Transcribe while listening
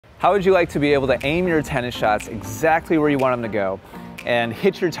How would you like to be able to aim your tennis shots exactly where you want them to go and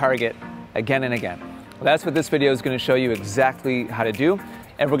hit your target again and again? Well, that's what this video is going to show you exactly how to do.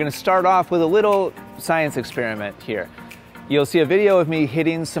 And we're going to start off with a little science experiment here. You'll see a video of me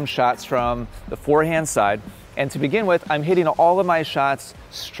hitting some shots from the forehand side. And to begin with, I'm hitting all of my shots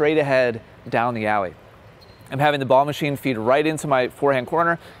straight ahead down the alley. I'm having the ball machine feed right into my forehand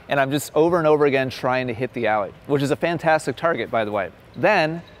corner, and I'm just over and over again trying to hit the alley, which is a fantastic target, by the way.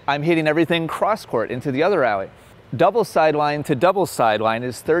 Then I'm hitting everything cross court into the other alley. Double sideline to double sideline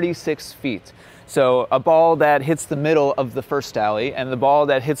is 36 feet. So a ball that hits the middle of the first alley and the ball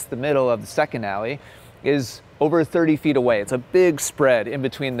that hits the middle of the second alley is over 30 feet away. It's a big spread in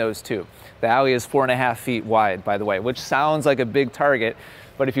between those two. The alley is 4.5 feet wide, by the way, which sounds like a big target,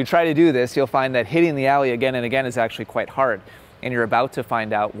 but if you try to do this, you'll find that hitting the alley again and again is actually quite hard, and you're about to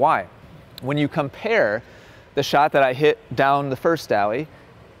find out why. When you compare the shot that I hit down the first alley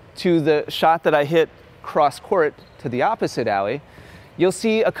to the shot that I hit cross court to the opposite alley, you'll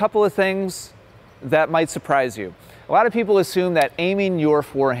see a couple of things that might surprise you. A lot of people assume that aiming your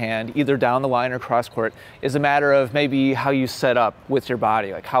forehand either down the line or cross court is a matter of maybe how you set up with your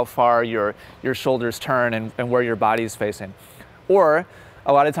body, like how far your shoulders turn and where your body is facing. Or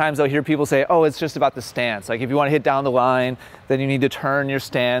a lot of times I'll hear people say, oh, it's just about the stance. Like if you want to hit down the line, then you need to turn your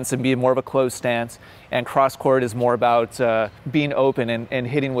stance and be more of a closed stance. And cross court is more about being open and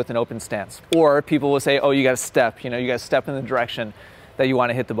hitting with an open stance. Or people will say, oh, you got to step, you got to step in the direction that you want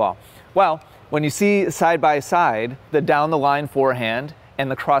to hit the ball. Well, when you see side by side the down the line forehand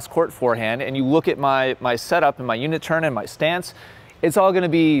and the cross court forehand, and you look at my setup and my unit turn and my stance, it's all going to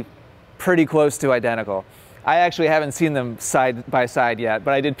be pretty close to identical. I actually haven't seen them side by side yet,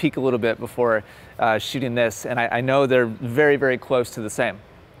 but I did peek a little bit before shooting this, and I know they're very, very close to the same.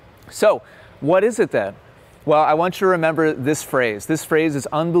 So what is it then? Well, I want you to remember this phrase. This phrase is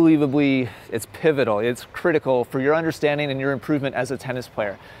unbelievably, it's pivotal, it's critical for your understanding and your improvement as a tennis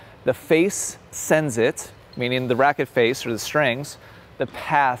player. The face sends it, meaning the racket face or the strings, the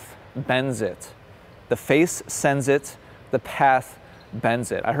path bends it. The face sends it, the path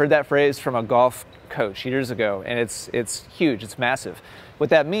bends it. I heard that phrase from a golf coach years ago, and it's huge, it's massive. What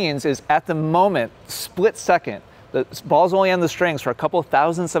that means is at the moment, split second, the ball's only on the strings for a couple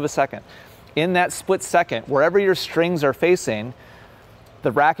thousandths of a second. In that split second, wherever your strings are facing,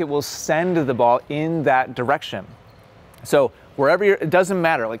 the racket will send the ball in that direction. So wherever it doesn't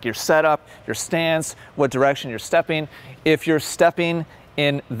matter, like your setup, your stance, what direction you're stepping. If you're stepping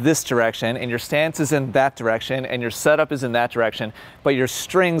in this direction and your stance is in that direction and your setup is in that direction, but your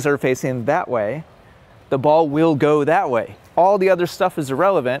strings are facing that way, the ball will go that way. All the other stuff is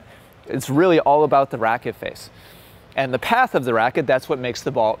irrelevant. It's really all about the racket face. And the path of the racket, that's what makes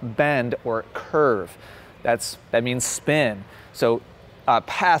the ball bend or curve. That means spin. So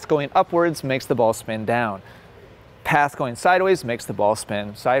path going upwards makes the ball spin down. Path going sideways makes the ball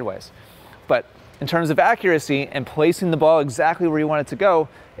spin sideways. But in terms of accuracy and placing the ball exactly where you want it to go,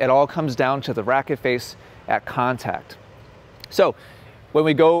 it all comes down to the racket face at contact. So when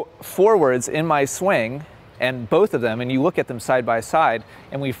we go forwards in my swing, and both of them, and you look at them side by side,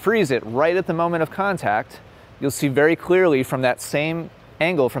 and we freeze it right at the moment of contact, you'll see very clearly from that same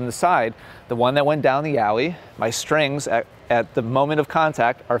angle from the side, the one that went down the alley, my strings at the moment of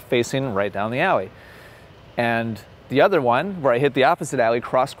contact are facing right down the alley. And the other one, where I hit the opposite alley,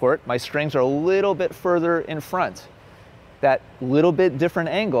 cross court, my strings are a little bit further in front. That little bit different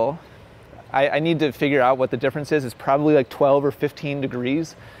angle, I need to figure out what the difference is. It's probably like 12 or 15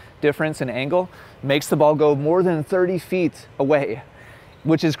 degrees difference in angle. Makes the ball go more than 30 feet away,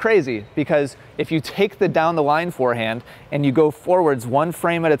 which is crazy because if you take the down the line forehand and you go forwards one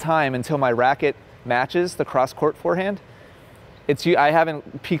frame at a time until my racket matches the cross court forehand, I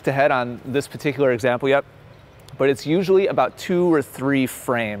haven't peeked ahead on this particular example yet, but it's usually about 2 or 3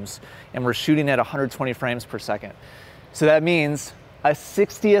 frames, and we're shooting at 120 frames per second. So that means a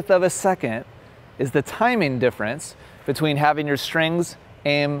 60th of a second is the timing difference between having your strings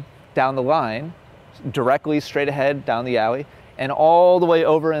aim down the line, directly straight ahead down the alley, and all the way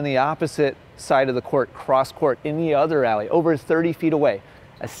over in the opposite side of the court, cross court, in the other alley, over 30 feet away,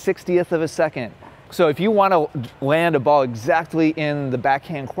 a 60th of a second. So if you want to land a ball exactly in the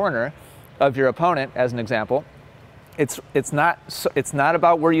backhand corner of your opponent, as an example, it's not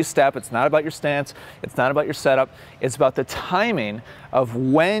about where you step, it's not about your stance, it's not about your setup, it's about the timing of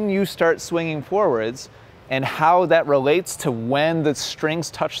when you start swinging forwards and how that relates to when the strings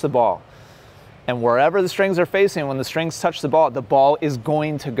touch the ball. And wherever the strings are facing, when the strings touch the ball is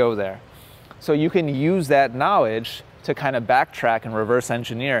going to go there. So you can use that knowledge to kind of backtrack and reverse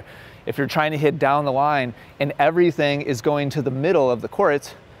engineer. If you're trying to hit down the line and everything is going to the middle of the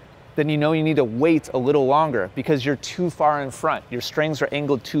court, then you know you need to wait a little longer because you're too far in front. Your strings are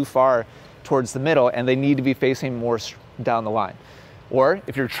angled too far towards the middle and they need to be facing more down the line. Or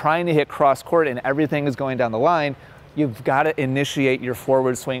if you're trying to hit cross court and everything is going down the line, you've got to initiate your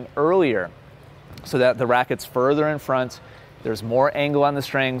forward swing earlier so that the racket's further in front, there's more angle on the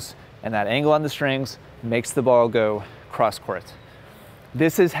strings, and that angle on the strings makes the ball go cross court.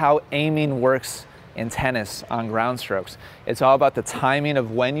 This is how aiming works in tennis on ground strokes. It's all about the timing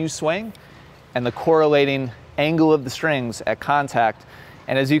of when you swing and the correlating angle of the strings at contact.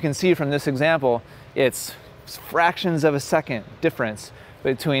 And as you can see from this example, it's fractions of a second difference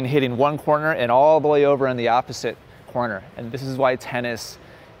between hitting one corner and all the way over in the opposite corner. And this is why tennis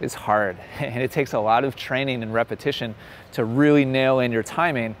is hard. And it takes a lot of training and repetition to really nail in your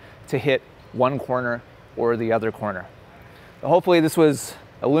timing to hit one corner or the other corner. Hopefully this was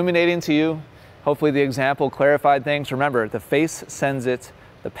illuminating to you. Hopefully the example clarified things. Remember, the face sends it,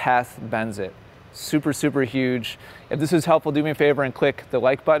 the path bends it. Super, super huge. If this was helpful, do me a favor and click the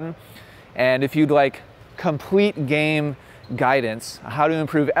like button. And if you'd like complete game guidance, how to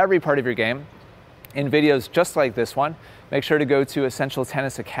improve every part of your game in videos just like this one, make sure to go to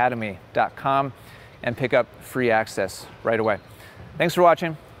essentialtennisacademy.com and pick up free access right away. Thanks for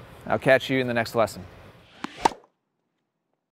watching. I'll catch you in the next lesson.